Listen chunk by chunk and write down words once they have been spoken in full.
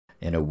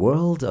In a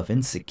world of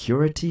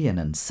insecurity and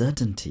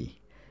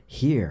uncertainty,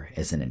 here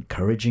is an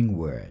encouraging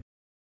word.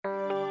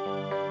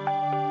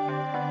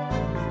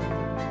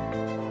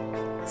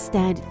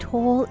 Stand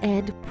tall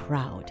and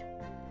proud.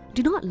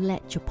 Do not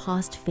let your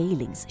past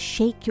failings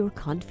shake your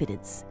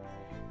confidence.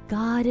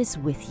 God is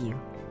with you,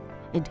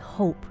 and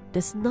hope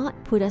does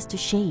not put us to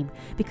shame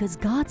because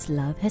God's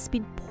love has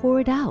been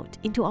poured out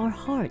into our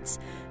hearts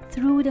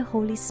through the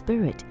Holy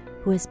Spirit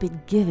who has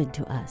been given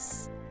to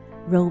us.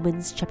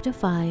 Romans chapter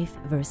 5,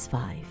 verse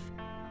 5.